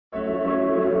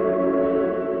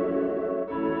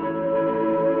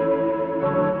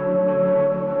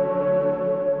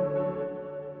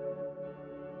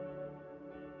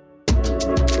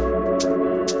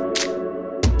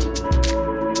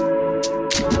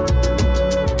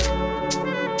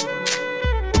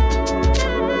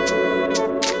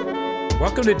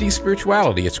Welcome to Deep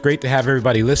Spirituality. It's great to have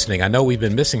everybody listening. I know we've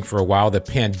been missing for a while. The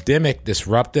pandemic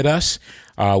disrupted us.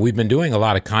 We've been doing a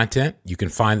lot of content. You can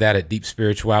find that at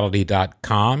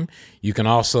deepspirituality.com. You can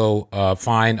also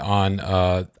find on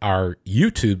our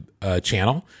YouTube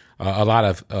channel a lot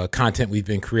of content we've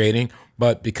been creating.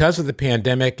 But because of the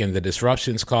pandemic and the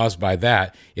disruptions caused by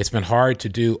that, it's been hard to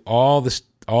do all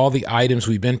the items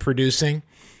we've been producing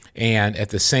and at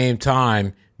the same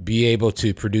time be able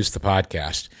to produce the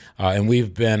podcast. And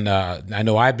we've been, I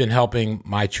know I've been helping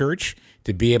my church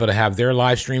to be able to have their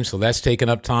live stream, so that's taken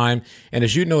up time. And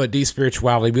as you know, at Deep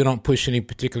Spirituality, we don't push any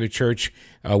particular church.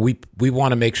 We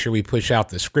want to make sure we push out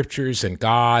the scriptures and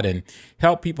God and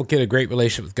help people get a great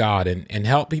relationship with God and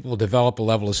help people develop a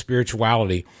level of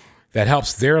spirituality that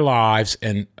helps their lives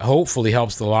and hopefully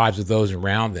helps the lives of those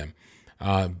around them.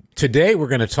 Today, we're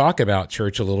going to talk about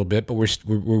church a little bit, but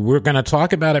we're going to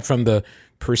talk about it from the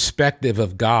perspective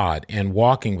of God and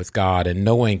walking with God and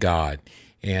knowing God.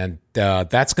 And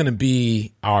that's going to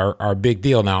be our big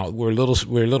deal. Now, we're a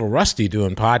little rusty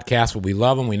doing podcasts, but we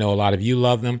love them. We know a lot of you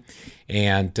love them.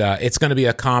 And it's going to be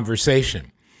a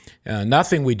conversation.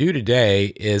 Nothing we do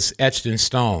today is etched in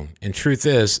stone. And truth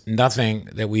is, nothing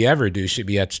that we ever do should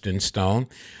be etched in stone.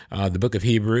 The book of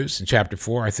Hebrews in chapter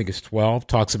 4, I think it's 12,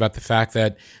 talks about the fact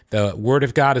that the word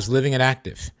of God is living and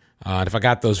active. And if I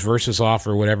got those verses off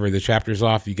or whatever, the chapters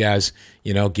off, you guys,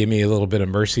 give me a little bit of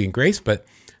mercy and grace. But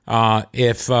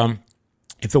if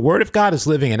the word of God is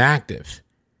living and active,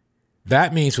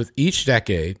 that means with each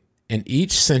decade and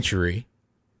each century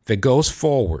that goes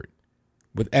forward,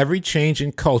 with every change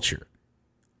in culture,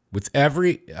 with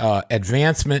every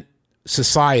advancement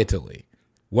societally,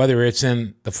 whether it's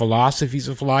in the philosophies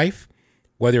of life,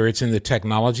 whether it's in the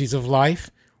technologies of life,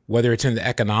 whether it's in the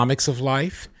economics of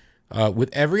life, with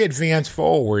every advance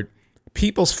forward,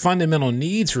 people's fundamental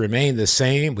needs remain the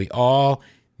same. We all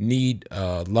need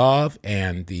love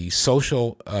and the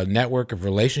social network of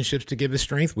relationships to give us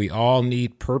strength. We all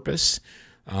need purpose.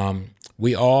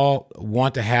 We all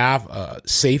want to have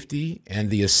safety and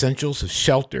the essentials of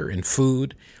shelter and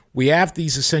food. We have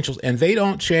these essentials, and they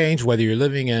don't change whether you're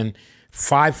living in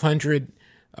 500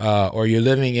 or you're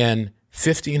living in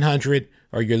 1500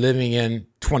 or you're living in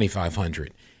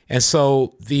 2500. And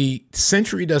so the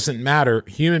century doesn't matter.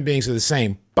 Human beings are the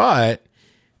same, but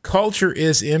culture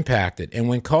is impacted. And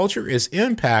when culture is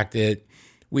impacted,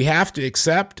 we have to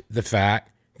accept the fact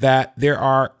that there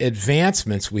are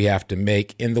advancements we have to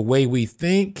make in the way we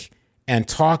think and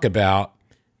talk about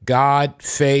God,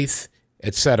 faith,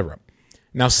 etc.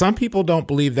 Now, some people don't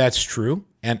believe that's true.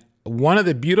 And one of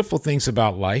the beautiful things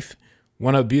about life,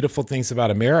 one of the beautiful things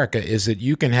about America is that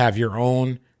you can have your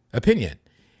own opinion.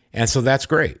 And so that's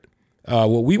great.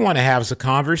 What we want to have is a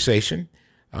conversation.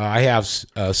 I have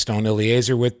Stone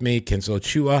Eliezer with me, Kenzo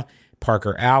Chua,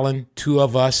 Parker Allen, two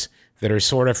of us that are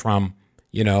sort of from,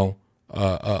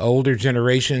 older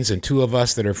generations and two of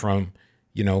us that are from,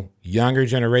 younger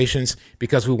generations,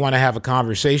 because we want to have a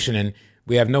conversation and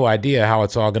we have no idea how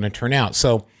it's all going to turn out.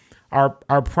 So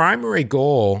our primary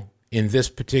goal in this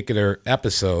particular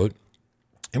episode,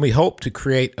 and we hope to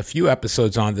create a few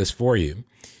episodes on this for you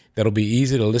that'll be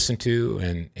easy to listen to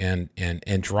and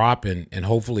drop and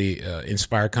hopefully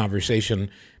inspire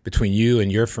conversation between you and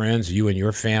your friends, you and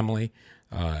your family,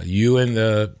 you and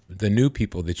the new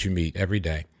people that you meet every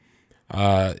day.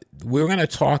 We're going to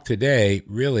talk today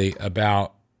really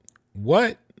about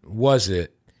what was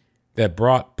it that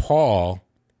brought Paul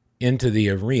into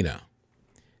the arena.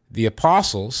 The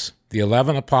apostles, the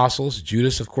 11 apostles,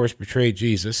 Judas, of course, betrayed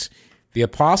Jesus. The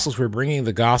apostles were bringing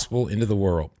the gospel into the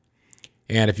world.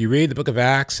 And if you read the book of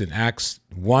Acts, in Acts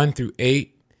 1 through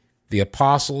 8, the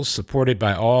apostles, supported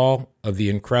by all of the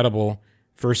incredible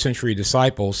first century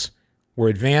disciples, were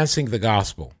advancing the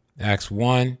gospel, Acts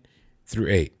 1 through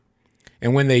 8.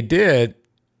 And when they did,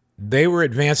 they were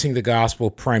advancing the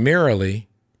gospel primarily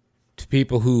to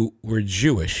people who were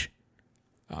Jewish.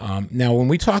 Now, when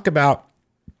we talk about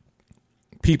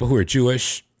people who are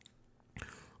Jewish,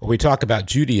 or we talk about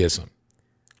Judaism,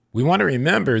 we want to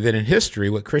remember that in history,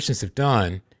 what Christians have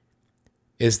done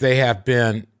is they have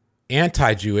been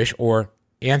anti-Jewish or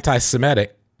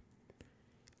anti-Semitic.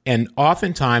 And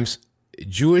oftentimes,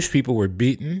 Jewish people were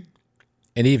beaten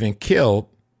and even killed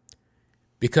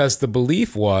because the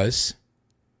belief was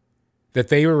that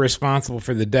they were responsible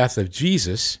for the death of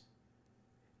Jesus,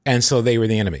 and so they were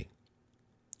the enemy.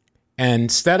 And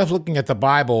instead of looking at the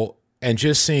Bible and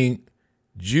just seeing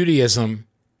Judaism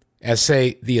as,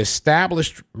 say, the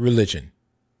established religion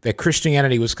that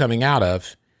Christianity was coming out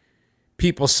of,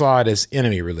 people saw it as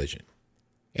enemy religion.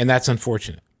 And that's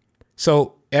unfortunate.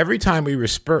 So every time we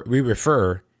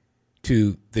refer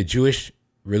to the Jewish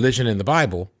religion in the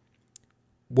Bible.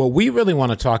 What we really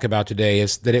want to talk about today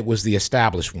is that it was the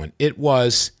established one. It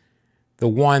was the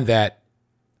one that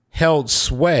held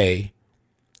sway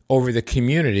over the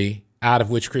community out of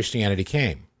which Christianity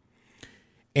came.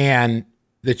 And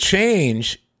the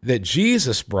change that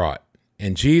Jesus brought,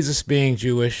 and Jesus being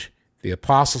Jewish, the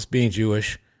apostles being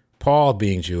Jewish, Paul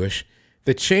being Jewish,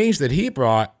 the change that he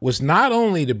brought was not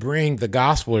only to bring the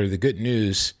gospel or the good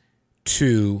news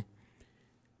to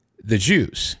the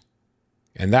Jews,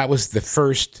 and that was the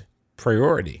first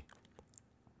priority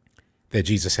that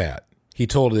Jesus had. He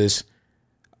told his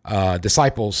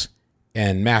disciples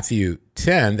in Matthew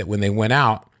 10 that when they went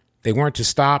out, they weren't to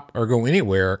stop or go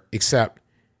anywhere except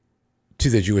to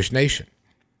the Jewish nation.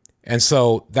 And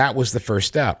so that was the first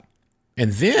step.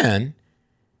 And then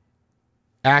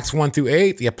Acts 1 through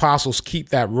 8, the apostles keep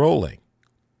that rolling.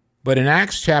 But in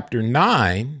Acts chapter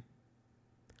 9,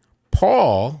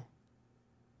 Paul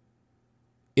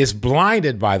is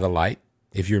blinded by the light,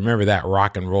 if you remember that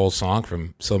rock and roll song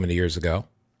from so many years ago.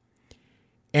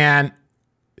 And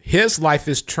his life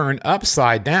is turned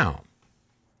upside down.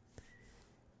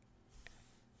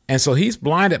 And so he's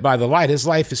blinded by the light. His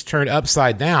life is turned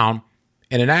upside down.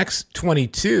 And in Acts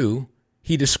 22,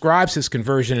 he describes his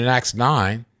conversion in Acts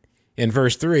 9 in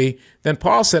verse 3. Then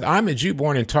Paul said, I'm a Jew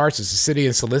born in Tarsus, a city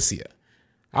in Cilicia.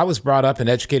 I was brought up and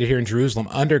educated here in Jerusalem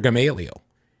under Gamaliel.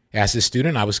 As his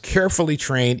student, I was carefully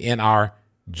trained in our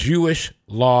Jewish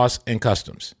laws and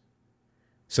customs.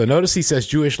 So notice he says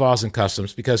Jewish laws and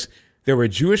customs because there were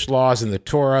Jewish laws in the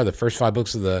Torah, the first 5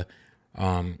 books of the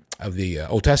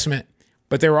Old Testament,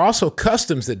 but there were also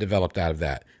customs that developed out of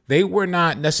that. They were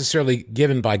not necessarily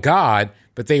given by God,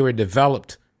 but they were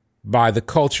developed by the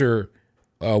culture,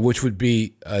 which would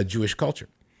be Jewish culture.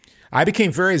 I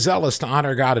became very zealous to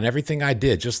honor God in everything I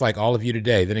did, just like all of you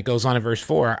today. Then it goes on in verse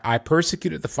 4, I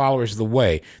persecuted the followers of the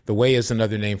way. The way is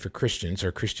another name for Christians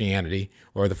or Christianity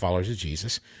or the followers of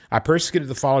Jesus. I persecuted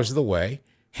the followers of the way,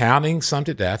 hounding some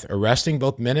to death, arresting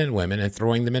both men and women, and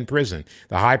throwing them in prison.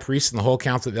 The high priest and the whole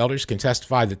council of elders can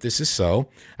testify that this is so.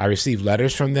 I received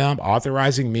letters from them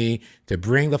authorizing me to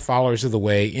bring the followers of the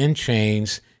way in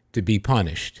chains to be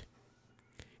punished.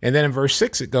 And then in verse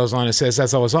 6, it goes on and says,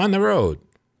 as I was on the road,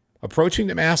 approaching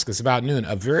Damascus about noon,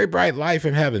 a very bright light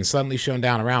from heaven suddenly shone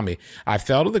down around me. I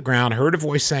fell to the ground, heard a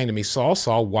voice saying to me, Saul,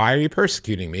 Saul, why are you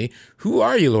persecuting me? Who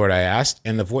are you, Lord? I asked.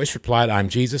 And the voice replied, I'm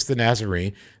Jesus the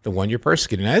Nazarene, the one you're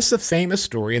persecuting. Now, this is a famous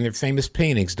story, and there are famous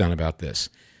paintings done about this.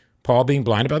 Paul being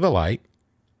blinded by the light,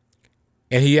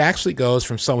 and he actually goes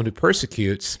from someone who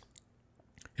persecutes,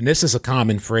 and this is a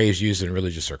common phrase used in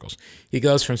religious circles. He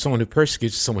goes from someone who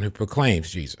persecutes to someone who proclaims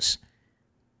Jesus.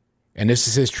 And this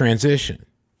is his transition.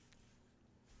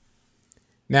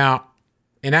 Now,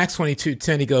 in Acts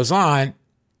 22:10, he goes on,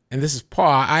 and this is Paul.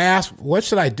 I asked, what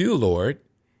should I do, Lord?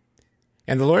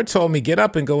 And the Lord told me, get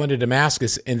up and go into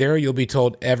Damascus, and there you'll be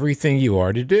told everything you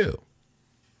are to do.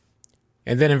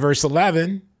 And then in verse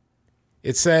 11,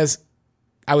 it says,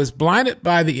 I was blinded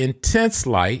by the intense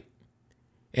light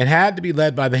and had to be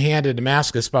led by the hand to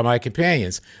Damascus by my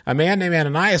companions. A man named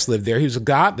Ananias lived there. He was a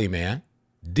godly man,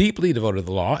 deeply devoted to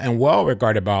the law and well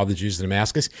regarded by all the Jews in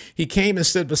Damascus. He came and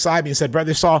stood beside me and said,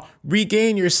 Brother Saul,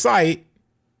 regain your sight.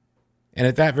 And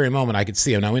at that very moment, I could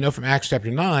see him. Now, we know from Acts chapter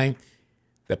 9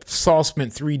 that Saul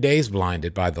spent 3 days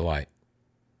blinded by the light.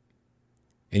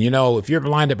 And you know, if you're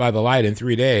blinded by the light in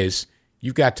 3 days,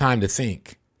 you've got time to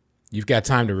think. You've got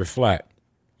time to reflect.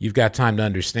 You've got time to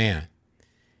understand.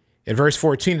 In verse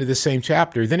 14 of this same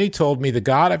chapter, then he told me, the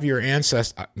God of our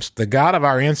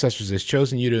ancestors has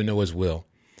chosen you to know his will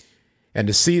and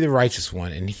to see the righteous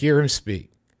one and hear him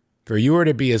speak. For you are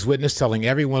to be his witness, telling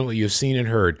everyone what you have seen and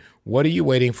heard. What are you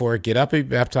waiting for? Get up and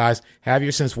be baptized. Have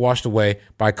your sins washed away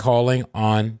by calling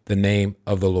on the name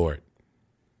of the Lord.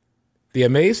 The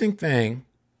amazing thing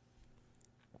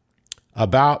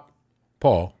about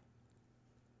Paul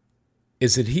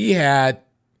is that he had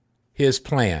his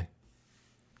plan.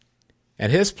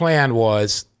 And his plan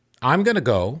was, I'm going to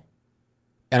go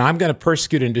and I'm going to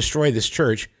persecute and destroy this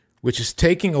church, which is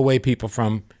taking away people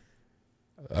from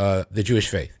the Jewish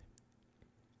faith.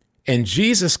 And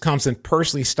Jesus comes and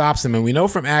personally stops them. And we know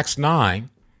from Acts 9,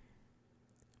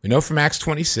 we know from Acts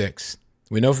 26,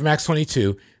 we know from Acts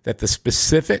 22 that the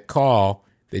specific call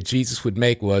that Jesus would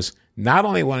make was, not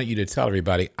only want you to tell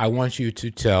everybody, I want you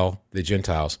to tell the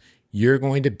Gentiles. You're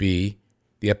going to be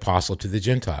the apostle to the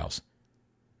Gentiles.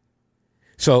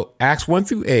 So Acts 1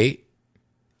 through 8,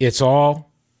 it's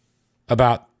all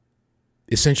about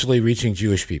essentially reaching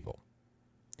Jewish people.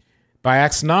 By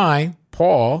Acts 9,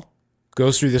 Paul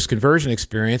goes through this conversion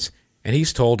experience, and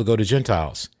he's told to go to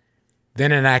Gentiles.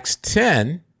 Then in Acts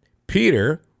 10,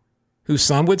 Peter, who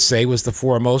some would say was the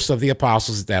foremost of the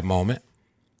apostles at that moment,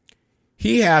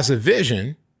 he has a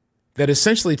vision that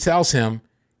essentially tells him,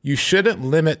 you shouldn't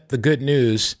limit the good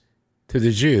news to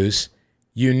the Jews.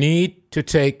 You need to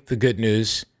take the good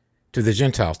news to the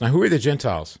Gentiles. Now, who are the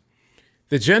Gentiles?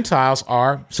 The Gentiles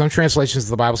are, some translations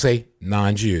of the Bible say,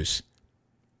 non-Jews.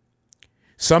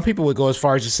 Some people would go as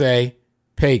far as to say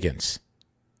pagans.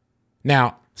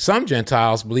 Now, some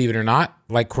Gentiles, believe it or not,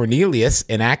 like Cornelius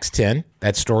in Acts 10,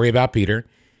 that story about Peter,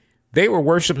 they were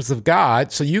worshipers of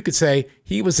God. So you could say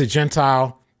he was a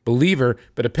Gentile believer,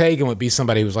 but a pagan would be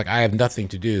somebody who was like, I have nothing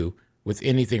to do with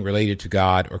anything related to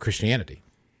God or Christianity.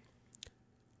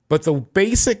 But the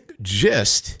basic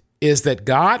gist is that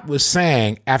God was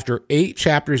saying after 8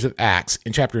 chapters of Acts,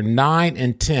 in chapter 9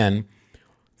 and 10,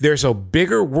 there's a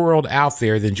bigger world out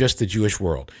there than just the Jewish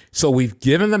world. So we've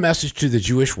given the message to the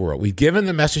Jewish world. We've given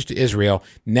the message to Israel.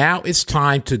 Now it's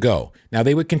time to go. Now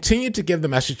they would continue to give the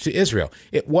message to Israel.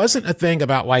 It wasn't a thing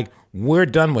about like, we're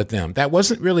done with them. That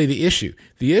wasn't really the issue.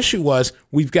 The issue was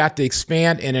we've got to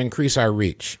expand and increase our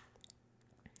reach.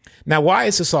 Now, why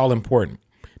is this all important?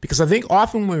 Because I think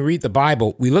often when we read the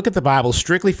Bible, we look at the Bible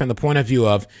strictly from the point of view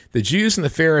of the Jews and the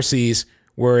Pharisees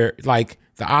were like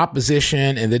the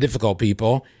opposition and the difficult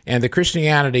people, and the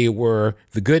Christianity were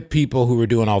the good people who were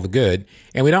doing all the good.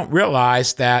 And we don't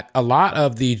realize that a lot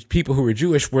of the people who were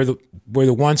Jewish were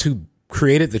the ones who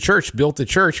created the church, built the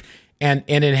church, and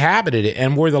inhabited it,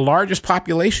 and were the largest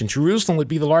population. Jerusalem would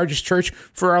be the largest church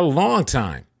for a long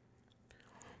time.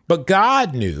 But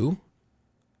God knew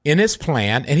in his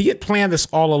plan, and he had planned this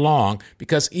all along,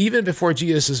 because even before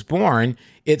Jesus is born,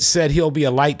 it said he'll be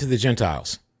a light to the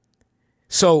Gentiles.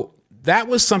 So that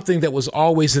was something that was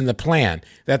always in the plan,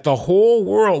 that the whole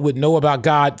world would know about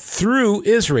God through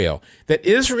Israel, that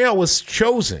Israel was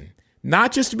chosen,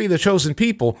 not just to be the chosen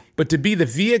people, but to be the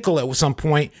vehicle at some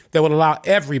point that would allow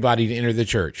everybody to enter the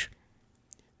church.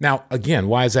 Now, again,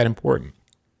 why is that important?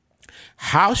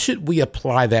 How should we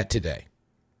apply that today?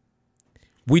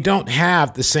 We don't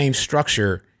have the same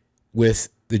structure with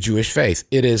the Jewish faith.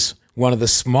 It is one of the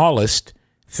smallest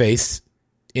faiths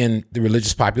in the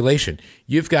religious population.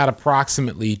 You've got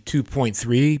approximately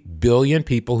 2.3 billion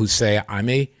people who say, I'm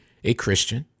a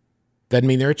Christian. Doesn't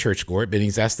mean they're a churchgoer. It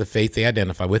means that's the faith they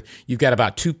identify with. You've got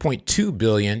about 2.2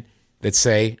 billion that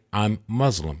say, I'm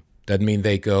Muslim. Doesn't mean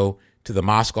they go to the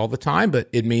mosque all the time, but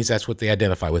it means that's what they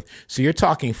identify with. So you're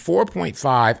talking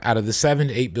 4.5 out of the 7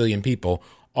 to 8 billion people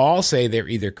all say they're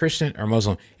either Christian or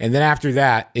Muslim. And then after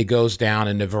that, it goes down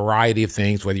in a variety of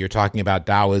things, whether you're talking about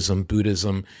Taoism,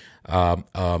 Buddhism, any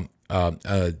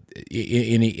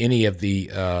of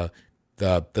the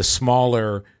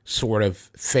smaller sort of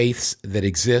faiths that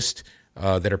exist,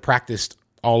 that are practiced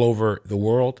all over the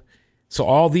world. So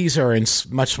all these are in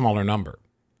much smaller number.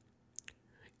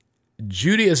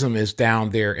 Judaism is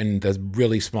down there in the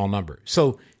really small number.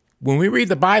 So when we read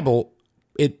the Bible,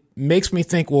 it makes me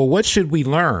think, well, what should we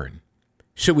learn?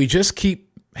 Should we just keep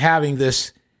having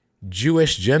this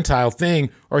Jewish Gentile thing,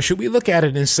 or should we look at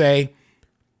it and say,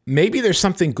 maybe there's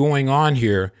something going on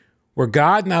here where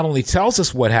God not only tells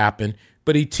us what happened,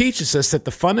 but he teaches us that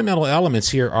the fundamental elements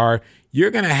here are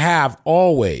you're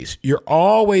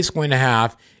always going to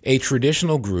have a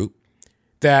traditional group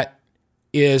that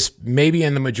is maybe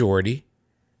in the majority,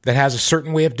 that has a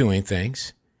certain way of doing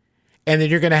things, and then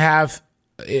you're going to have,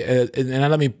 and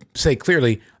let me say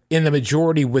clearly, in the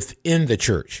majority within the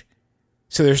church.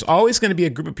 So there's always going to be a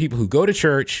group of people who go to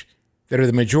church that are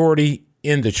the majority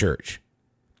in the church.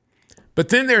 But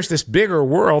then there's this bigger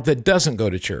world that doesn't go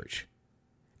to church.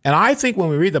 And I think when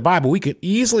we read the Bible, we could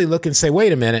easily look and say,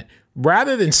 wait a minute,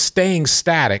 rather than staying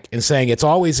static and saying it's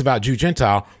always about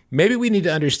Jew-Gentile, maybe we need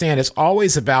to understand it's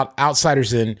always about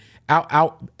outsiders in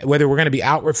whether we're going to be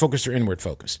outward focused or inward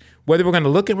focused. Whether we're going to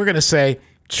look and we're going to say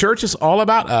church is all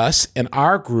about us and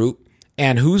our group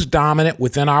and who's dominant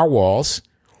within our walls,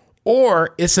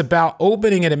 or it's about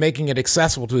opening it and making it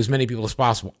accessible to as many people as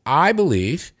possible. I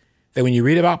believe that when you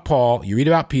read about Paul, you read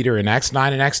about Peter in Acts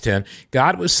 9 and Acts 10,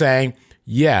 God was saying,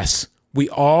 yes, we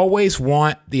always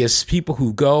want these people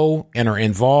who go and are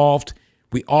involved.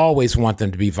 We always want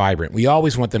them to be vibrant. We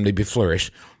always want them to be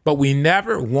flourished. But we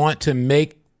never want to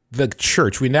make the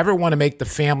church, we never want to make the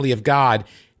family of God,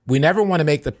 we never want to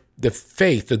make the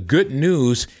faith, the good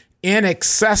news,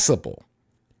 inaccessible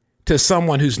to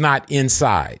someone who's not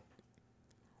inside.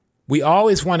 We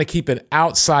always want to keep an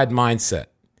outside mindset.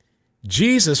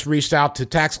 Jesus reached out to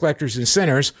tax collectors and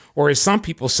sinners, or as some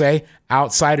people say,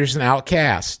 outsiders and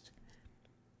outcasts.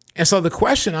 And so the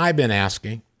question I've been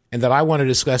asking, and that I want to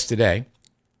discuss today,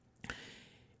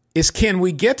 is can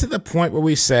we get to the point where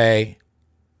we say,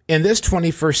 in this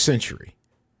 21st century,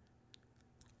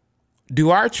 do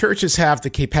our churches have the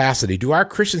capacity? Do our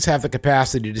Christians have the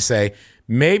capacity to say,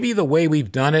 maybe the way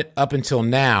we've done it up until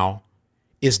now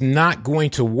is not going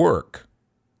to work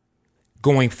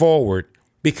going forward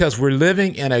because we're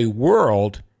living in a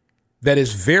world that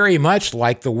is very much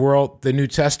like the world the New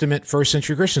Testament first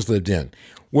century Christians lived in,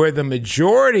 where the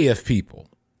majority of people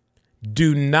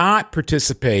do not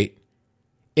participate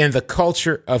in the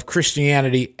culture of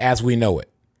Christianity as we know it.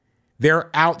 They're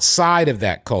outside of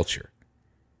that culture.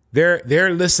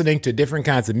 They're listening to different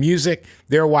kinds of music.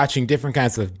 They're watching different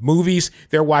kinds of movies.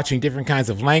 They're watching different kinds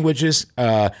of languages,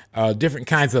 different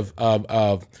kinds of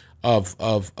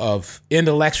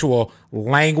intellectual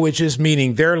languages,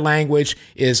 meaning their language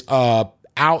is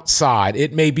outside.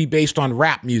 It may be based on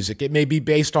rap music. It may be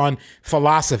based on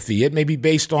philosophy. It may be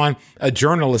based on a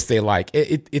journalist they like.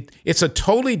 It's a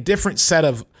totally different set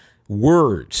of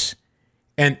words.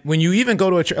 And when you even go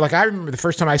to a church, like I remember the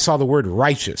first time I saw the word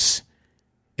righteous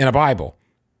in a Bible,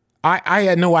 I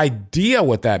had no idea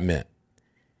what that meant.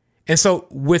 And so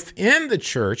within the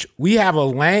church, we have a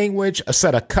language, a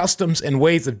set of customs and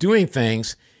ways of doing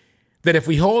things that if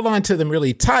we hold on to them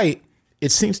really tight,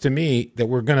 it seems to me that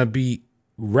we're going to be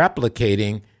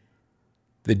replicating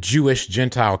the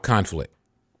Jewish-Gentile conflict.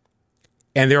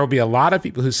 And there will be a lot of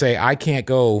people who say, I can't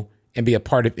go and be a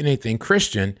part of anything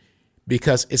Christian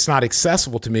because it's not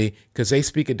accessible to me because they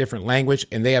speak a different language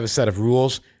and they have a set of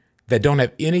rules that don't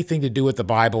have anything to do with the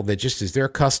Bible, that just is their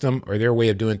custom or their way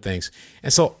of doing things.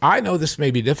 And so I know this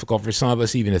may be difficult for some of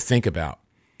us even to think about.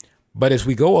 But as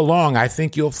we go along, I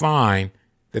think you'll find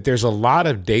that there's a lot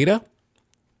of data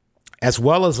as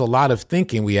well as a lot of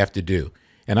thinking we have to do.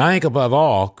 And I think above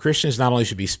all, Christians not only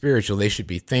should be spiritual, they should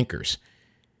be thinkers.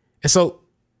 And so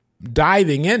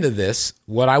diving into this,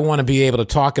 what I want to be able to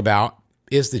talk about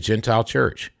is the Gentile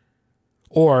church.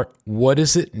 Or what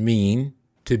does it mean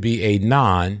to be a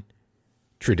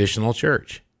non-traditional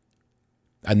church?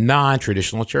 A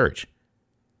non-traditional church.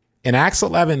 In Acts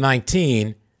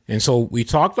 11:19, and so we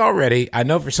talked already, I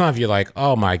know for some of you like,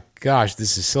 oh my gosh,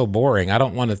 this is so boring. I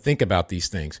don't want to think about these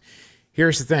things.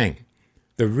 Here's the thing.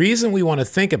 The reason we want to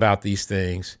think about these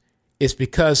things is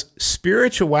because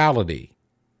spirituality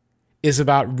is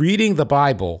about reading the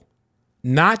Bible,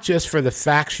 not just for the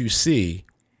facts you see,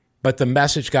 but the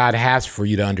message God has for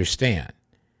you to understand.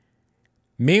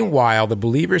 Meanwhile, the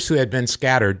believers who had been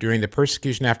scattered during the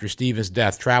persecution after Stephen's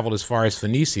death traveled as far as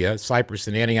Phoenicia, Cyprus,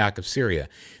 and Antioch of Syria.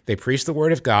 They preached the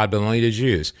word of God, but only to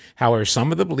Jews. However,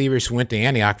 some of the believers who went to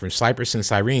Antioch from Cyprus and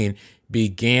Cyrene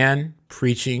began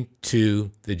preaching to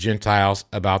the Gentiles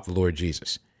about the Lord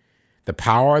Jesus. The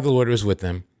power of the Lord was with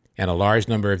them, and a large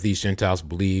number of these Gentiles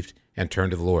believed and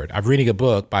turned to the Lord. I'm reading a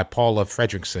book by Paula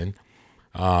Fredrickson.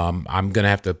 I'm going to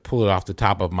have to pull it off the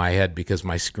top of my head because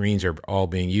my screens are all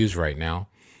being used right now.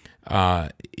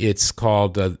 It's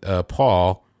called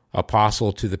Paul,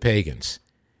 Apostle to the Pagans.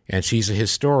 And she's a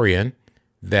historian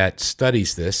that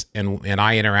studies this. And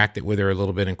I interacted with her a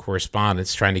little bit in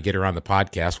correspondence, trying to get her on the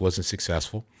podcast. Wasn't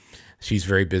successful. She's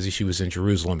very busy. She was in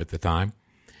Jerusalem at the time.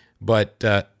 But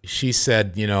she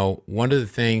said, one of the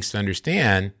things to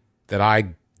understand that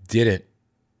I didn't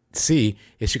see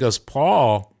is she goes,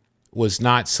 Paul was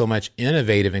not so much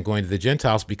innovative in going to the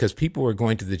Gentiles because people were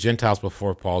going to the Gentiles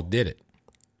before Paul did it.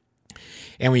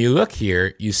 And when you look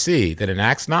here, you see that in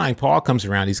Acts 9, Paul comes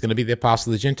around. He's going to be the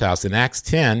apostle of the Gentiles. In Acts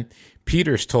 10,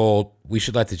 Peter's told we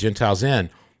should let the Gentiles in.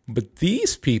 But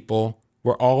these people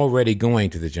were already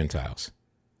going to the Gentiles.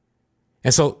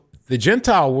 And so the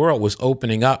Gentile world was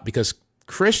opening up because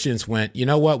Christians went, you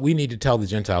know what, we need to tell the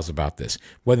Gentiles about this.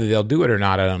 Whether they'll do it or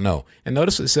not, I don't know. And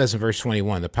notice what it says in verse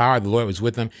 21, the power of the Lord was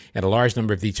with them, and a large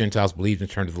number of these Gentiles believed and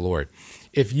turned to the Lord.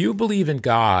 If you believe in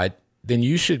God, then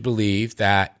you should believe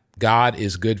that God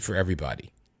is good for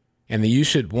everybody. And that you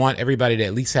should want everybody to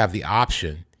at least have the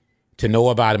option to know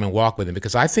about him and walk with him.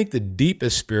 Because I think the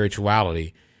deepest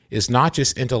spirituality is not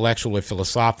just intellectual or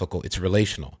philosophical, it's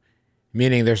relational.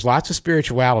 Meaning there's lots of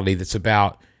spirituality that's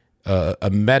about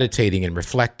meditating and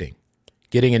reflecting,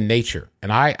 getting in nature.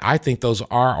 And I think those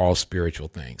are all spiritual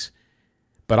things.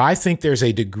 But I think there's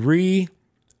a degree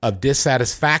of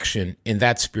dissatisfaction in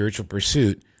that spiritual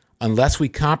pursuit unless we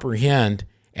comprehend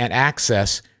and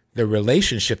access the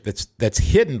relationship that's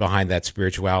hidden behind that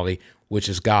spirituality, which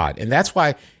is God. And that's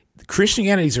why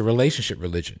Christianity is a relationship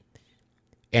religion.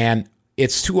 And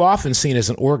it's too often seen as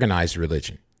an organized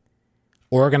religion,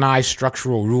 organized,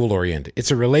 structural, rule-oriented.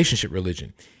 It's a relationship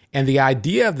religion. And the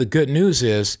idea of the good news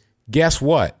is, guess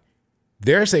what?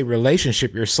 There's a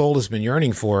relationship your soul has been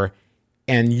yearning for,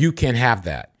 and you can have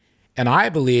that. And I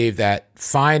believe that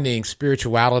finding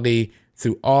spirituality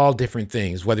through all different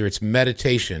things, whether it's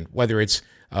meditation, whether it's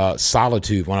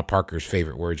solitude, one of Parker's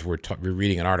favorite words. We're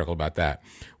reading an article about that.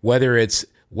 Whether it's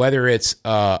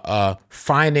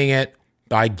finding it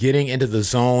by getting into the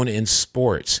zone in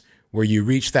sports, where you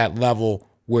reach that level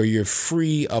where you're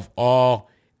free of all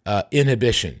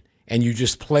inhibition and you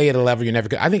just play at a level you're never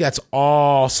going. I think that's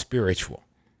all spiritual.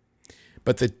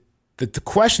 But the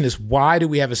question is, why do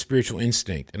we have a spiritual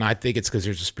instinct? And I think it's because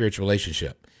there's a spiritual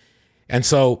relationship. And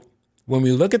so when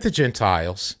we look at the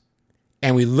Gentiles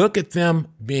and we look at them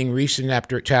being reached in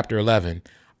chapter 11,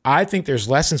 I think there's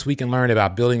lessons we can learn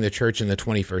about building the church in the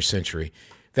 21st century.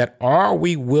 That are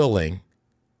we willing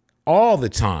all the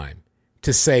time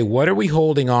to say, what are we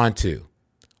holding on to?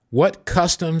 What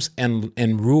customs and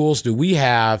rules do we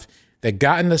have that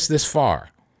gotten us this far,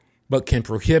 but can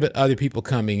prohibit other people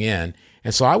coming in?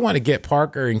 And so I want to get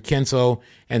Parker and Kenzo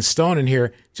and Stone in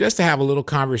here just to have a little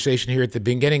conversation here at the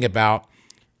beginning about,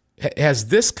 has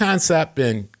this concept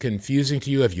been confusing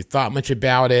to you? Have you thought much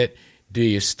about it? Do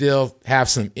you still have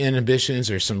some inhibitions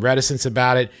or some reticence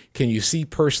about it? Can you see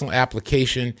personal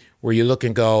application where you look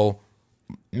and go,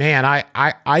 man,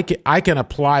 I can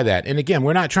apply that? And again,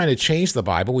 we're not trying to change the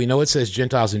Bible. We know it says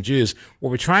Gentiles and Jews. What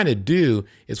we're trying to do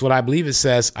is what I believe it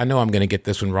says. I know I'm going to get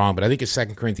this one wrong, but I think it's 2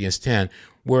 Corinthians 10,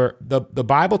 where the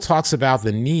Bible talks about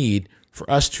the need for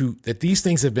us that these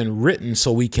things have been written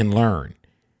so we can learn.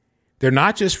 They're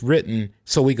not just written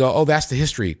so we go, oh, that's the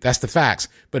history, that's the facts,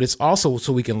 but it's also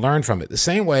so we can learn from it. The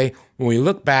same way when we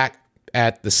look back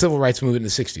at the civil rights movement in the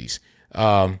 60s,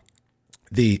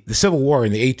 the Civil War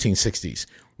in the 1860s,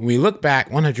 when we look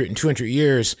back 100 and 200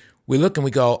 years, we look and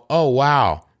we go, oh,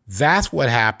 wow, that's what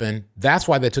happened. That's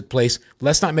why that took place.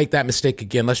 Let's not make that mistake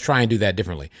again. Let's try and do that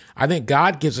differently. I think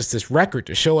God gives us this record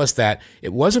to show us that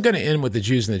it wasn't going to end with the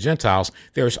Jews and the Gentiles.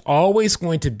 There's always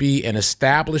going to be an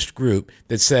established group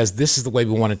that says this is the way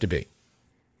we want it to be.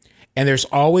 And there's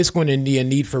always going to be a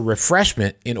need for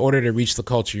refreshment in order to reach the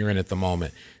culture you're in at the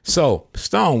moment. So,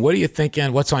 Stone, what are you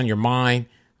thinking? What's on your mind?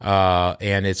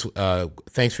 And it's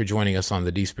thanks for joining us on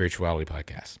the Deep Spirituality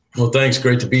Podcast. Well, thanks.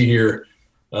 Great to be here.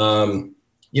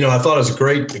 I thought it was a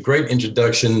great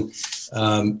introduction.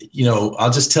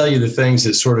 I'll just tell you the things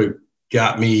that sort of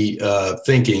got me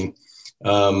thinking.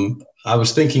 I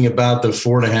was thinking about the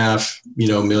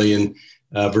 4.5, million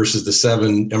versus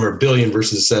the billion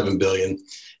versus 7 billion,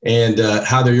 and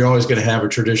how you're always going to have a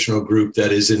traditional group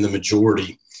that is in the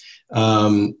majority.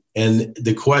 And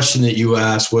the question that you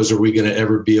asked was, are we going to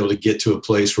ever be able to get to a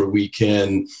place where we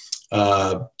can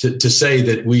to say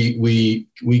that we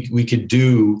could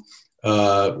do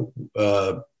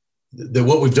that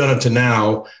what we've done up to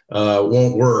now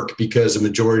won't work because the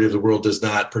majority of the world does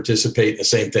not participate in the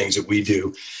same things that we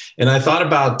do. And I thought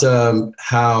about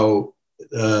how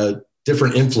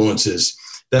different influences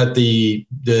that the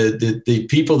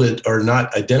people that are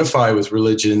not identify with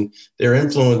religion, their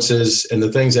influences and the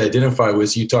things they identify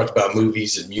with, you talked about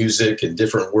movies and music and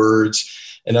different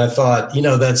words. And I thought,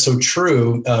 that's so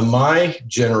true. My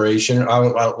generation,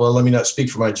 well, let me not speak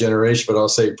for my generation, but I'll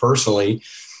say personally,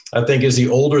 I think as the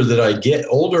older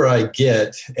I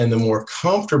get and the more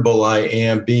comfortable I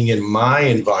am being in my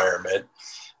environment,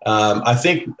 I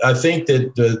think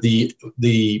that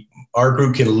our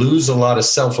group can lose a lot of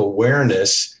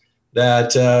self-awareness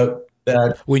that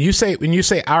when you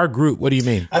say our group, what do you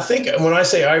mean? I think when I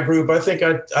say our group, I think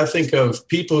of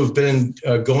people who've been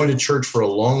going to church for a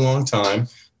long, long time,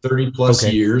 30 plus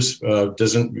years.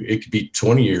 It could be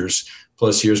 20 years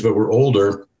plus years, but we're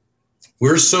older.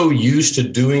 We're so used to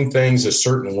doing things a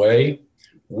certain way,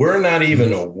 we're not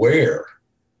even aware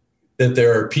that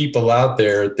there are people out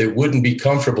there that wouldn't be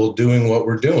comfortable doing what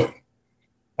we're doing.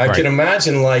 I can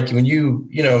imagine, like when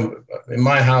in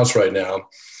my house right now,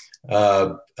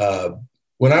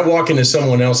 when I walk into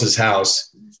someone else's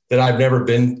house that I've never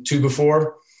been to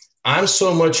before, I'm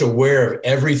so much aware of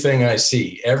everything I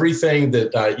see, everything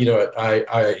that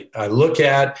I look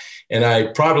at, and I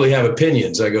probably have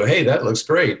opinions. I go, hey, that looks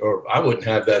great, or I wouldn't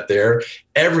have that there,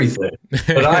 everything.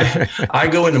 But I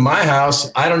go into my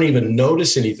house, I don't even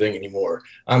notice anything anymore.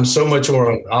 I'm so much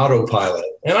more on autopilot.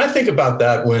 And I think about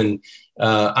that when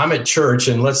I'm at church,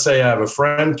 and let's say I have a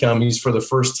friend come, he's for the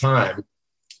first time.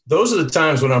 Those are the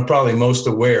times when I'm probably most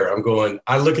aware.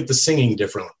 I look at the singing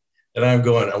differently. And I'm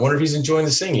going, I wonder if he's enjoying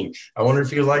the singing. I wonder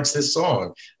if he likes this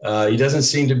song. He doesn't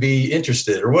seem to be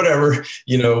interested or whatever,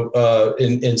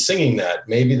 in singing that.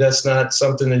 Maybe that's not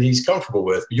something that he's comfortable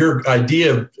with. Your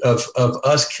idea of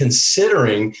us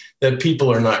considering that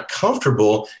people are not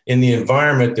comfortable in the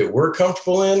environment that we're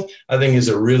comfortable in, I think is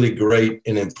a really great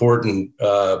and important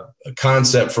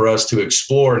concept for us to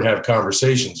explore and have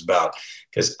conversations about.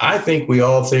 Because I think we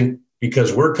all think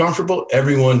because we're comfortable,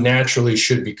 everyone naturally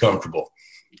should be comfortable.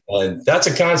 And that's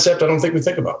a concept I don't think we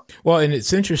think about. Well, and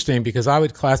it's interesting because I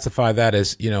would classify that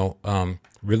as,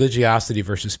 religiosity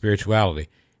versus spirituality.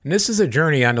 And this is a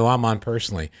journey I know I'm on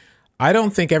personally. I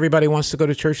don't think everybody wants to go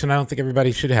to church, and I don't think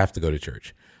everybody should have to go to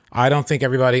church. I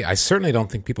certainly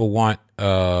don't think people want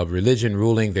religion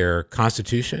ruling their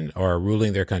constitution or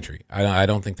ruling their country. I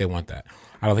don't think they want that.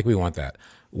 I don't think we want that.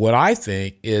 What I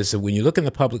think is that when you look in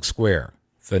the public square,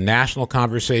 the national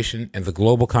conversation and the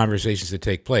global conversations that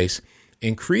take place,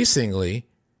 increasingly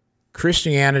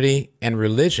Christianity and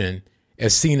religion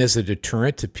is seen as a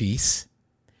deterrent to peace,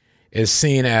 is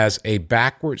seen as a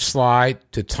backward slide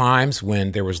to times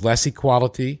when there was less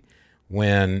equality,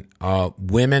 when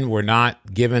women were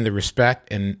not given the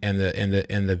respect and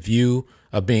the view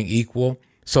of being equal.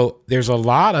 So there's a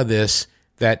lot of this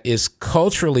that is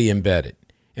culturally embedded.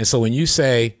 And so when you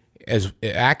say, as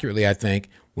accurately, I think,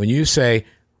 when you say,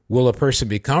 will a person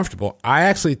be comfortable? I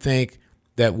actually think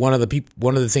that one of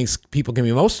the things people can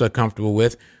be most uncomfortable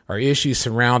with are issues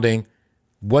surrounding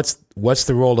what's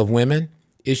the role of women,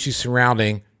 issues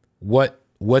surrounding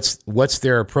what's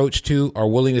their approach to or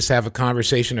willingness to have a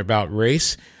conversation about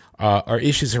race, or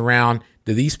issues around,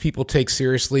 do these people take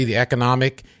seriously the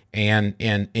economic and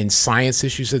in science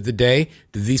issues of the day?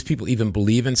 Do these people even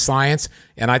believe in science?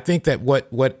 And I think that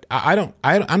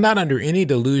I'm not under any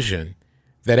delusion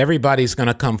that everybody's going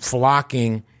to come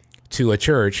flocking to a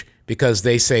church because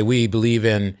they say we believe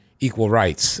in equal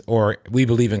rights or we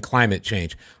believe in climate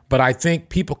change. But I think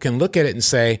people can look at it and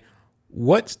say,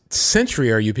 what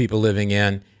century are you people living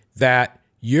in that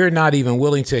you're not even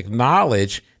willing to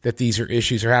acknowledge that these are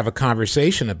issues or have a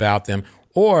conversation about them?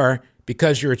 Or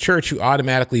because you're a church, you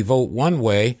automatically vote one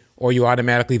way or you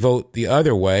automatically vote the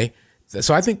other way.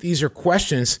 So I think these are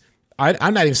questions.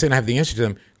 I'm not even saying I have the answer to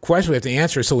them. Questions we have to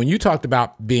answer. So when you talked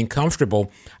about being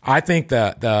comfortable, I think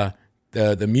the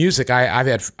music.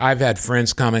 I've had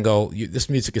friends come and go, this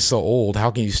music is so old.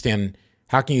 How can you stand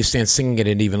singing it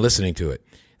and even listening to it?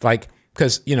 Like,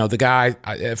 because the guy,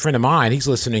 a friend of mine, he's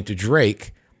listening to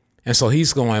Drake, and so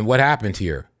he's going, what happened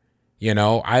here?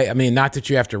 I mean, not that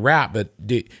you have to rap, but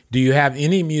do you have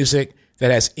any music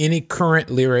that has any current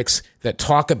lyrics that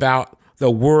talk about the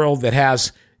world that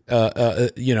has,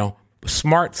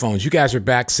 smartphones? You guys are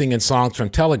back singing songs from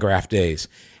telegraph days.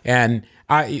 And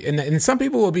some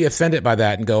people will be offended by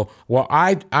that and go, well,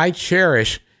 I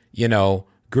cherish,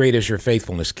 Great Is Your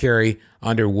Faithfulness. Carrie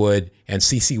Underwood and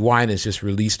CeCe Winans just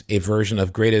released a version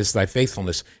of Great Is Thy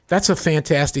Faithfulness. That's a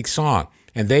fantastic song,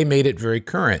 and they made it very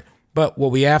current. But what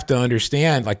we have to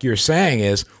understand, like you're saying,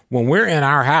 is when we're in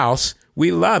our house,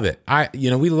 we love it.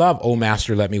 We love "Oh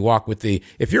Master, Let Me Walk with Thee."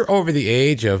 If you're over the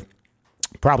age of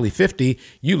probably 50,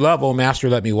 you love "Oh Master,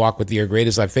 Let Me Walk with Thee" or "Great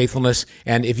Is Thy Faithfulness."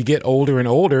 And if you get older and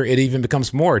older, it even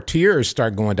becomes more. Tears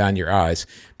start going down your eyes.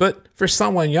 But for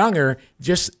someone younger,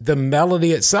 just the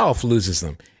melody itself loses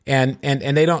them. And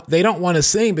they don't want to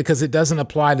sing because it doesn't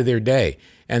apply to their day.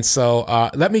 And so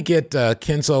let me get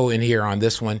Kenzo in here on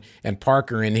this one and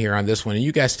Parker in here on this one. And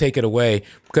you guys take it away,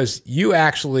 because you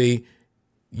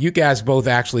guys both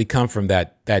actually come from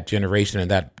that generation and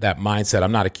that mindset.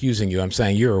 I'm not accusing you. I'm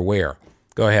saying you're aware.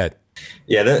 Go ahead.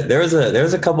 Yeah, there was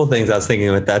a couple things I was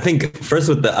thinking with that. I think first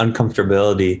with the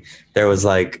uncomfortability, there was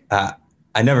like I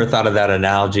never thought of that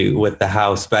analogy with the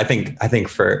house, but I think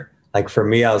for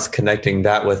me, I was connecting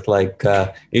that with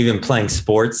even playing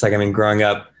sports. Like, I mean, growing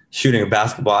up shooting a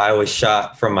basketball, I always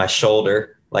shot from my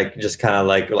shoulder, like just kind of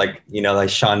like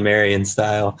Sean Marion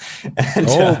style. And,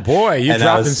 boy, you're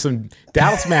dropping some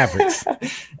Dallas Mavericks.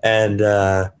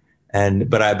 But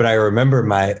I remember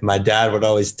my dad would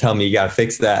always tell me, you got to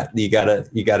fix that. You got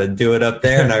to do it up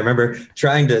there. And I remember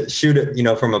trying to shoot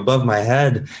it, from above my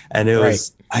head. And it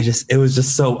was, it was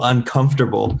just so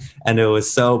uncomfortable. And it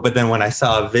was but then when I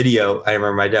saw a video, I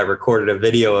remember my dad recorded a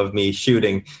video of me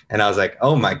shooting, and I was like,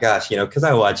 oh my gosh, because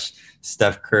I watched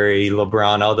Steph Curry,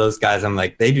 LeBron, all those guys. I'm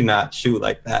like, they do not shoot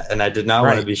like that. And I did not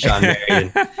want to be Sean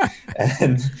Marion.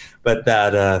 But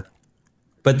I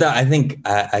think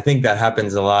that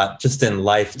happens a lot just in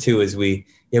life too, as we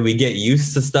get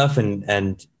used to stuff and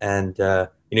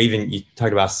even you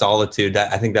talked about solitude.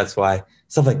 I think that's why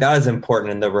stuff like that is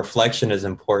important, and the reflection is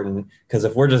important, because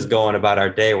if we're just going about our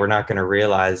day, we're not going to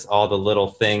realize all the little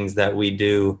things that we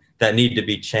do that need to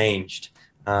be changed.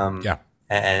 So I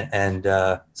thought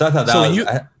that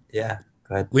go ahead.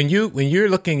 When you're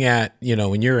looking at,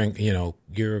 when you're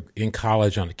in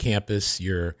college on the campus,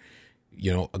 you're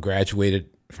graduated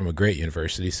from a great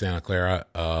university, Santa Clara,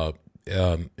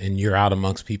 and you're out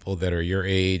amongst people that are your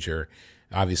age, or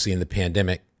obviously in the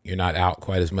pandemic, you're not out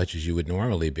quite as much as you would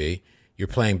normally be. You're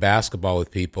playing basketball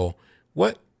with people.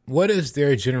 What is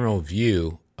their general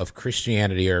view of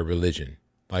Christianity or religion?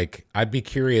 Like, I'd be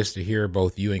curious to hear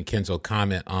both you and Kenzo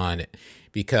comment on it,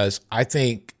 because I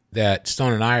think that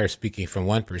Stone and I are speaking from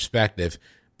one perspective,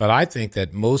 but I think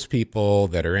that most people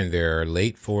that are in their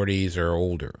late 40s or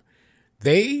older,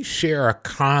 they share a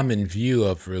common view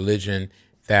of religion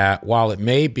that while it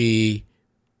may be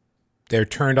they're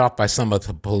turned off by some of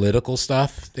the political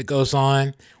stuff that goes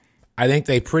on, I think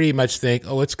they pretty much think,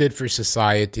 oh, it's good for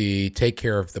society, take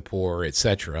care of the poor,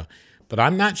 etc. But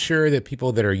I'm not sure that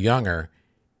people that are younger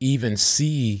even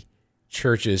see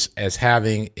churches as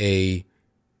having a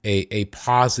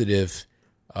positive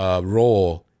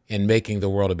role in making the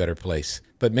world a better place.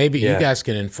 But maybe you guys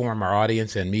can inform our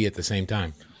audience and me at the same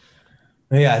time.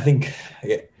 Yeah, I think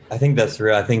that's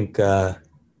real. I think,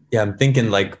 I'm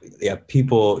thinking like,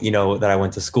 people, that I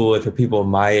went to school with, or people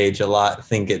my age a lot,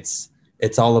 think it's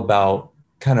all about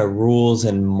kind of rules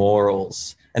and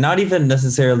morals, and not even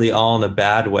necessarily all in a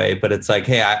bad way, but it's like,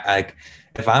 hey, I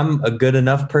if I'm a good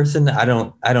enough person, I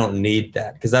don't need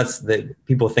that, because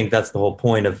people think that's the whole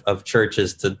point of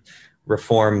churches, to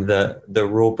reform the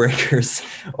rule breakers,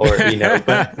 or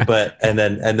but and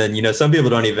then some people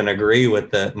don't even agree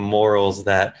with the morals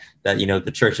that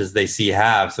the churches they see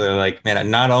have. So they're like, man,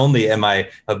 not only am I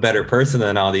a better person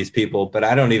than all these people, but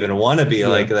I don't even want to be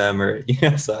like them, or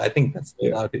so I think that's the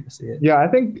way a lot of people see it. Yeah, I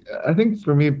think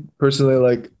for me personally,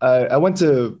 like I went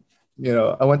to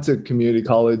community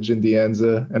college in De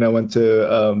Anza, and I went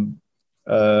to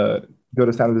go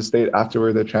to San Jose State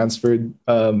afterward. I transferred.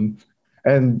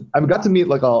 And I got to meet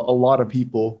like a lot of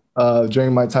people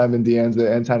during my time in De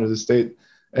Anza and San Jose State.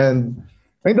 And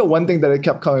I think the one thing that I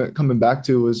kept coming back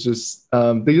to was just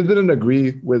they just didn't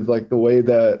agree with like the way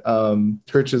that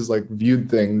churches like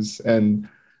viewed things, and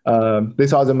they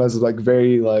saw them as like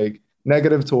very like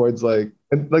negative towards like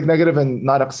negative and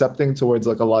not accepting towards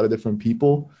like a lot of different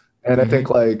people. And I think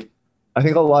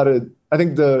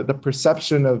the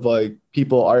perception of like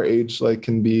people our age like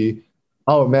can be,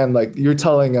 oh man, like you're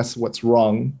telling us what's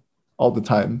wrong all the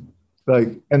time. Like,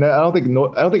 and I don't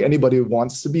think anybody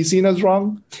wants to be seen as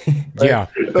wrong. Like, yeah,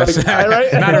 that's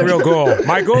right? Not a real goal.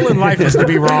 My goal in life is to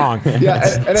be wrong.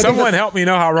 Yeah, and someone help me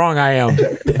know how wrong I am. I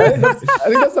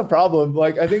think that's the problem.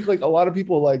 Like, I think like a lot of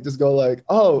people like just go like,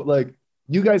 oh, like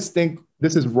you guys think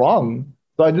this is wrong,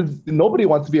 so nobody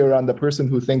wants to be around the person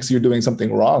who thinks you're doing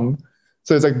something wrong.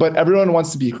 So it's like, but everyone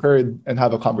wants to be heard and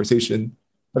have a conversation.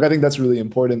 Like, I think that's really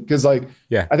important, because like,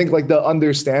 I think like the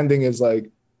understanding is like,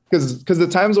 because the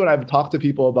times when I've talked to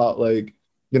people about like,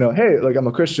 hey, like I'm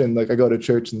a Christian, like I go to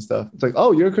church and stuff. It's like,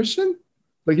 oh, you're a Christian?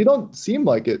 Like, you don't seem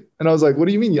like it. And I was like, what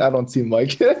do you mean I don't seem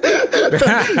like it? It's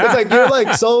like, you're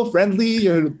like so friendly,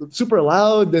 you're super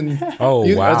loud. And wow.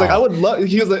 I was like, I would love,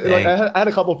 he was like I had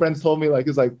a couple of friends told me like,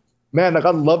 it's like, man, like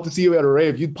I'd love to see you at a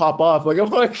rave. You'd pop off. Like, I'm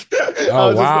like,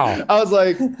 I was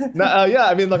like, yeah,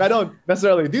 I mean, like I don't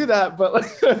necessarily do that, but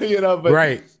like,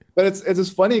 right. But it's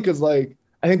just funny because like,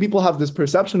 I think people have this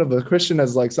perception of a Christian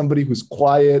as like somebody who's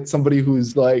quiet, somebody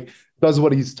who's like does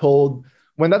what he's told,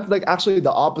 when that's like actually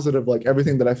the opposite of like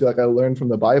everything that I feel like I learned from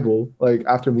the Bible. Like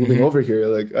after moving over here,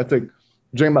 like I think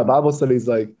during my Bible studies,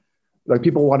 like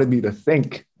people wanted me to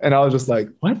think, and I was just like,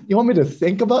 what? You want me to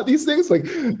think about these things? Like,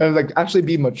 and like actually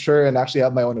be mature and actually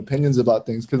have my own opinions about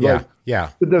things. Cause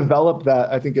to develop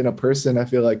that, I think in a person, I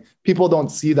feel like people don't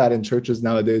see that in churches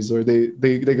nowadays, or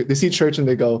they see church and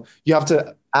they go, you have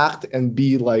to act and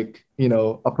be like,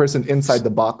 a person inside the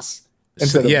box.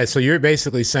 So you're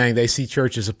basically saying they see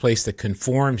church as a place that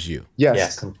conforms you. Yes.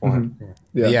 Yeah, conform.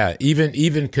 Mm-hmm. Yeah.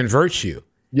 Even converts you.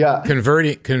 Yeah.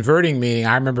 Converting meaning,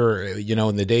 I remember,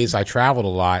 in the days I traveled a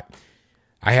lot,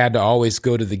 I had to always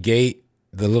go to the gate,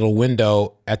 the little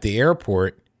window at the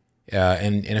airport.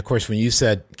 And of course, when you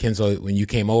said, Kenzo, when you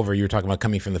came over, you were talking about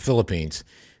coming from the Philippines.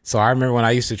 So I remember when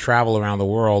I used to travel around the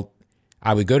world,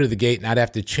 I would go to the gate and I'd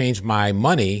have to change my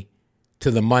money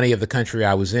to the money of the country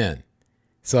I was in.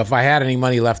 So if I had any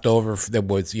money left over that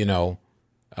was, from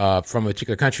a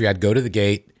particular country, I'd go to the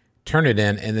gate, turn it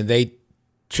in, and then they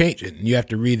change it. And you have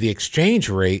to read the exchange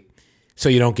rate so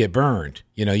you don't get burned.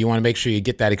 You want to make sure you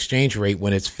get that exchange rate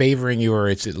when it's favoring you or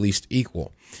it's at least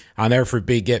equal. I'll never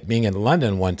forget being in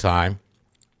London one time,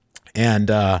 and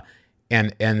the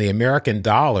American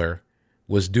dollar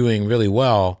was doing really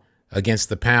well against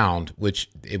the pound, which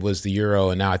it was the euro,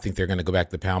 and now I think they're going to go back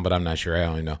to the pound, but I'm not sure. I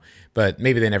don't know. But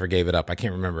maybe they never gave it up. I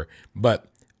can't remember. But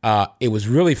it was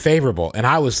really favorable, and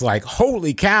I was like,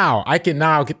 holy cow, I can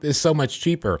now get this so much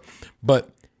cheaper. But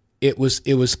it was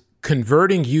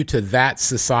converting you to that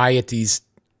society's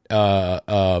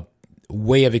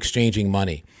way of exchanging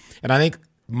money. And I think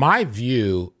my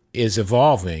view is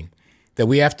evolving, that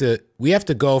we have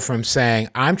to go from saying,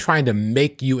 I'm trying to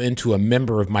make you into a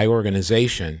member of my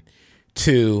organization,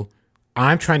 to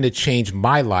I'm trying to change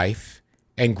my life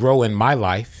and grow in my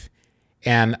life.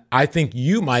 And I think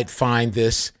you might find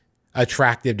this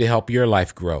attractive to help your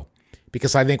life grow.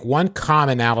 Because I think one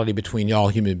commonality between y'all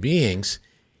human beings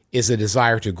is a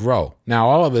desire to grow. Now,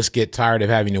 all of us get tired of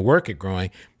having to work at growing,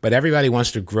 but everybody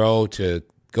wants to grow, to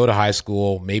go to high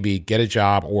school, maybe get a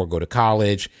job or go to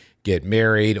college, get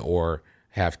married or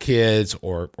have kids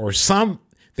or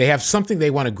they have something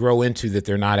they want to grow into that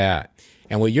they're not at.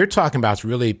 And what you're talking about is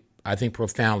really, I think,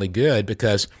 profoundly good,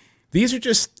 because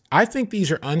I think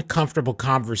these are uncomfortable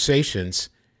conversations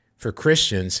for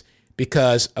Christians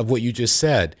because of what you just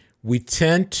said. We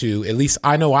tend to, at least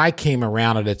I know I came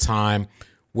around at a time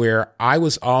where I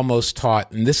was almost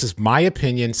taught, and this is my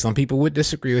opinion, some people would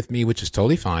disagree with me, which is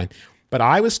totally fine, but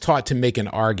I was taught to make an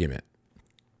argument.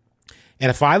 And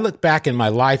if I look back in my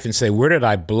life and say, where did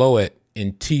I blow it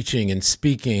in teaching and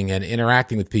speaking and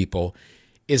interacting with people,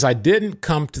 is I didn't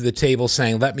come to the table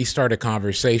saying, let me start a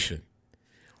conversation.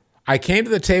 I came to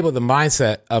the table with the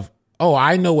mindset of, oh,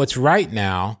 I know what's right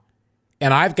now,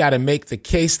 and I've got to make the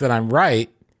case that I'm right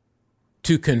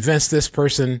to convince this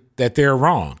person that they're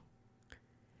wrong.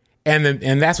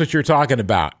 And that's what you're talking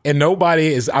about. And I'm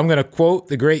going to quote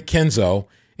the great Kenzo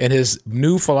in his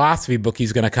new philosophy book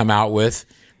he's going to come out with.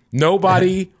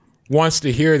 Nobody wants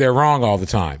to hear they're wrong all the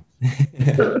time.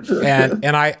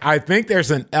 and I think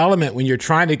there's an element when you're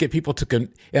trying to get people to,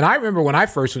 and I remember when I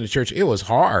first went to church, it was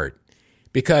hard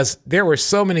because there were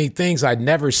so many things I'd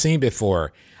never seen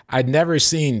before. I'd never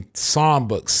seen psalm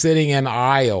books sitting in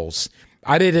aisles.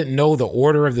 I didn't know the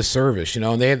order of the service,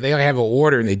 and they have an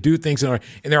order and they do things in order.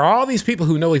 And there are all these people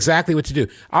who know exactly what to do.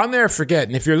 I'll never forget.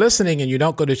 And if you're listening and you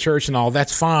don't go to church and all,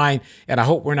 that's fine. And I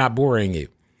hope we're not boring you.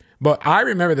 But I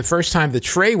remember the first time the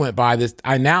tray went by that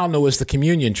I now know is the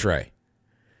communion tray.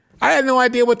 I had no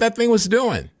idea what that thing was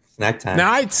doing. Snack time.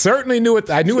 Now, I certainly knew what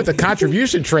the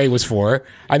contribution tray was for.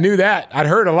 I knew that. I'd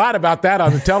heard a lot about that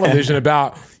on the television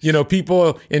about,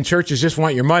 people in churches just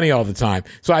want your money all the time.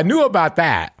 So I knew about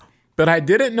that. But I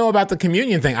didn't know about the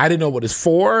communion thing. I didn't know what it's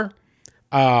for.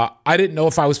 I didn't know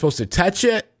if I was supposed to touch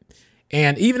it.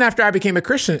 And even after I became a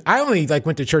Christian, I only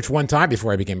went to church one time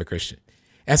before I became a Christian.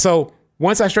 And so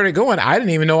once I started going, I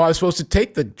didn't even know I was supposed to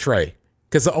take the tray,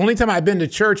 because the only time I'd been to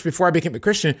church before I became a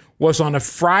Christian was on a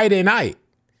Friday night.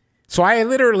 So I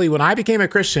literally, when I became a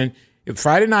Christian,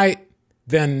 Friday night,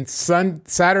 then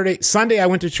Sunday, I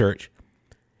went to church,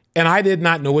 and I did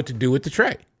not know what to do with the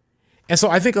tray. And so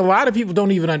I think a lot of people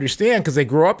don't even understand because they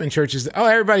grow up in churches. Oh,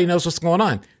 everybody knows what's going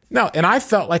on. No, and I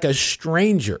felt like a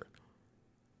stranger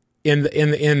in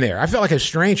there. I felt like a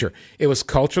stranger. It was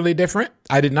culturally different.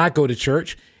 I did not go to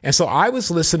church, and so I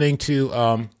was listening to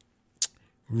a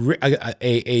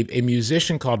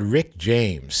musician called Rick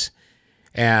James,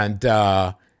 and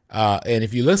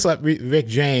if you listen up Rick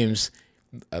James,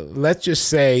 let's just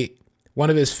say one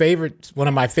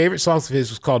of my favorite songs of his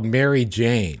was called Mary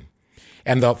Jane.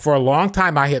 And for a long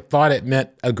time, I had thought it meant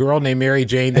a girl named Mary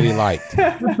Jane that he liked.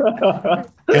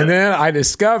 And then I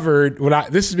discovered,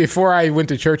 this is before I went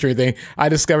to church or anything, I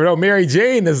discovered, Mary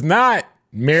Jane is not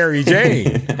Mary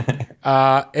Jane.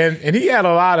 And he had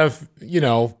a lot of,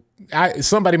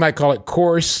 somebody might call it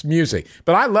coarse music.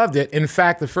 But I loved it. In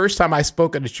fact, the first time I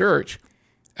spoke at a church,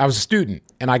 I was a student,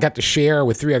 and I got to share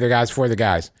with 4 other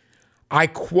guys. I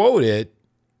quoted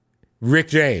Rick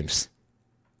James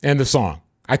in the song.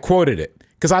 I quoted it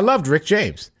because I loved Rick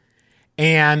James,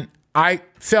 and I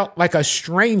felt like a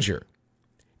stranger,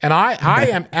 and I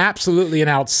am absolutely an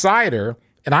outsider.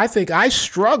 And I think I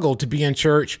struggled to be in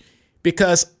church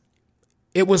because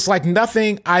it was like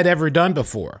nothing I'd ever done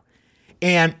before.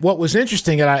 And what was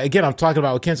interesting, and I'm talking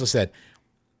about what Kenzo said,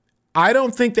 I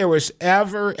don't think there was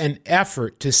ever an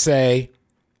effort to say,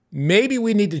 maybe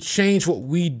we need to change what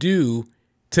we do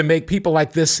to make people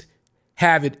like this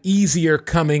have it easier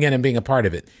coming in and being a part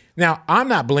of it. Now, I'm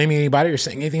not blaming anybody or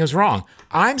saying anything is wrong.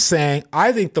 I'm saying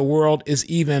I think the world is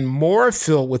even more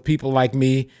filled with people like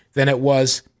me than it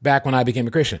was back when I became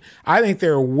a Christian. I think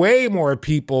there are way more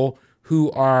people who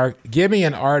are, give me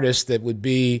an artist that would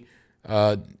be,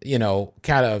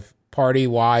 kind of party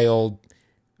wild,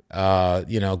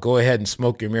 go ahead and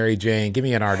smoke your Mary Jane. Give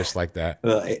me an artist like that.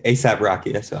 Well, A$AP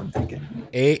Rocky, that's what I'm thinking.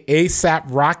 A$AP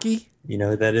Rocky? You know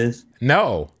who that is?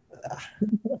 No.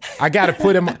 I got to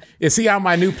put him. Is he on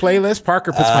my new playlist?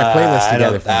 Parker puts my playlist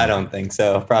together for me. I don't think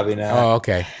so. Probably not. Oh,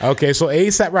 okay. Okay. So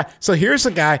A$AP Rocky. So here's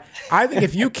a guy. I think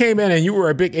if you came in and you were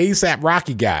a big A$AP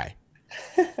Rocky guy,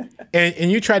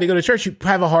 and you tried to go to church, you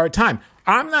have a hard time.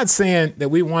 I'm not saying that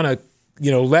we want to,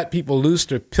 let people loose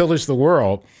to pillage the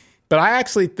world, but I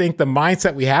actually think the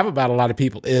mindset we have about a lot of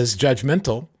people is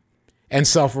judgmental and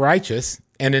self-righteous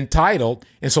and entitled.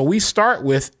 And so we start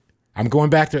with, I'm going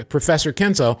back to Professor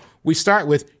Kenzo, we start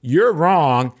with, you're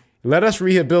wrong, let us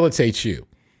rehabilitate you.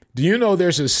 Do you know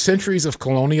there's a centuries of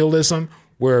colonialism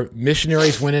where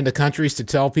missionaries went into countries to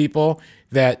tell people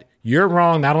that you're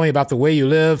wrong not only about the way you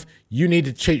live, you need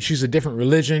to choose a different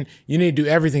religion, you need to do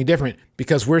everything different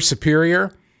because we're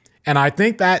superior. And I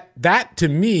think that to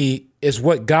me is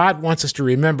what God wants us to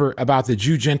remember about the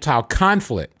Jew-Gentile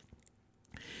conflict.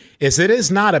 Is it is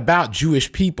not about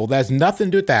Jewish people. That has nothing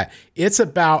to do with that. It's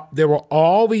about, there will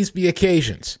always be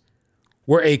occasions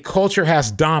where a culture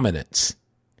has dominance,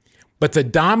 but the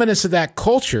dominance of that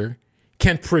culture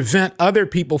can prevent other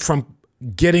people from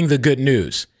getting the good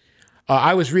news.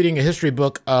 I was reading a history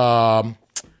book. I'm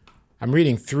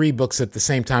reading 3 books at the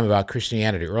same time about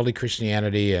Christianity, early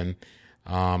Christianity, and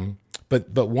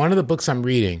but one of the books I'm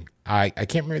reading, I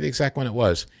can't remember the exact one it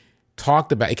was,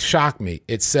 talked about, it shocked me.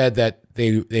 It said that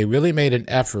they really made an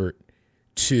effort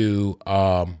to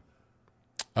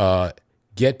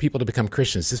get people to become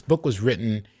Christians. This book was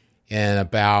written in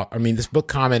about, this book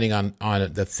commenting on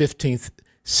the 15th,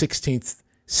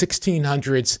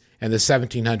 1600s and the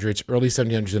 1700s, early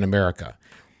 1700s in America.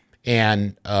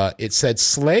 And it said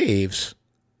slaves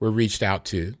were reached out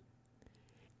to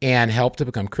and helped to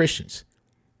become Christians.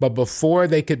 But before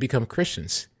they could become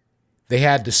Christians, they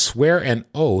had to swear an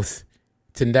oath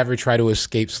to never try to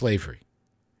escape slavery.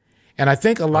 And I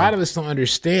think a lot of us don't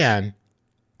understand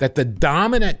that the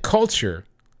dominant culture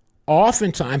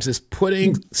oftentimes is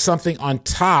putting something on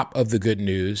top of the good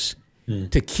news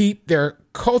to keep their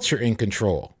culture in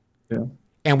control. Yeah.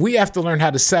 And we have to learn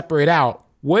how to separate out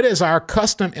what is our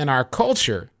custom and our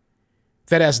culture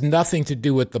that has nothing to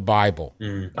do with the Bible.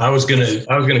 I was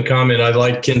gonna comment. I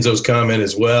like Kenzo's comment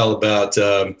as well about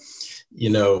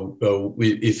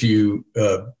if you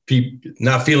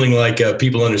not feeling like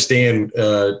people understand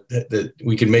that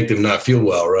we can make them not feel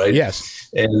well, right? Yes.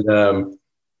 And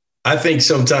I think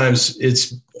sometimes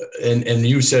it's, and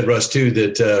you said, Russ, too,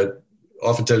 that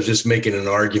oftentimes just making an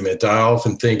argument. I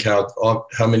often think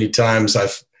how many times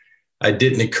I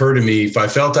didn't occur to me, if I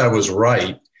felt I was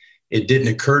right, it didn't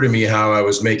occur to me how I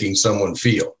was making someone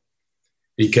feel,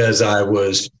 because I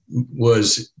was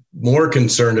more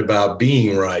concerned about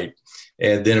being right.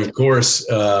 And then, of course,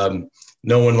 no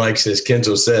one likes, as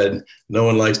Kenzo said, no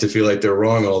one likes to feel like they're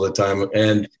wrong all the time.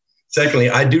 And secondly,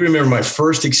 I do remember my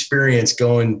first experience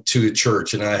going to a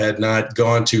church, and I had not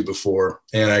gone to before.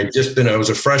 And I was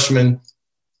a freshman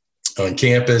on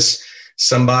campus.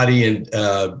 Somebody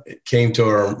came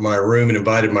to my room and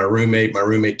invited my roommate. My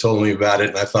roommate told me about it,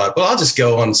 and I thought, well, I'll just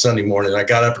go on Sunday morning. I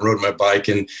got up and rode my bike,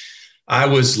 and I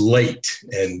was late.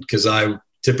 And because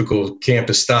typical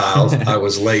campus style, I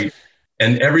was late.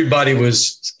 And everybody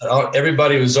was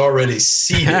already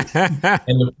seated, and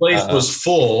the place was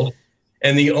full.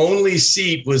 And the only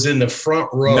seat was in the front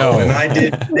row. No. And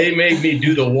they made me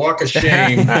do the walk of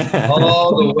shame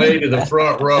all the way to the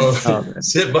front row,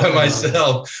 sit by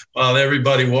myself while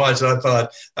everybody watched. I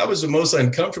thought that was the most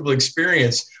uncomfortable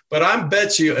experience. But I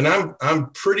bet you, and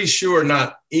I'm pretty sure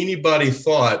not anybody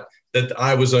thought that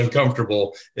I was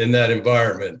uncomfortable in that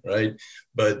environment, right?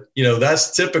 But,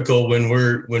 that's typical when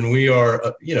we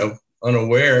are,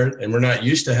 unaware, and we're not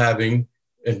used to having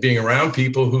and being around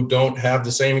people who don't have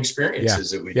the same experiences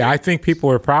that we do. Yeah, I think people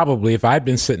were probably, if I'd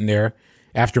been sitting there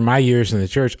after my years in the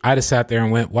church, I'd have sat there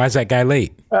and went, why is that guy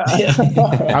late? I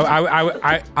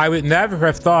would never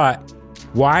have thought,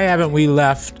 why haven't we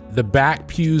left the back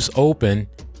pews open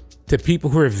to people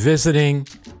who are visiting,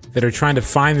 that are trying to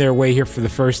find their way here for the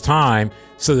first time,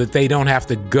 so that they don't have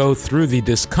to go through the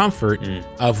discomfort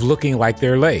of looking like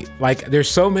they're late. Like,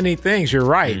 there's so many things, you're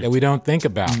right, that we don't think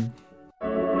about.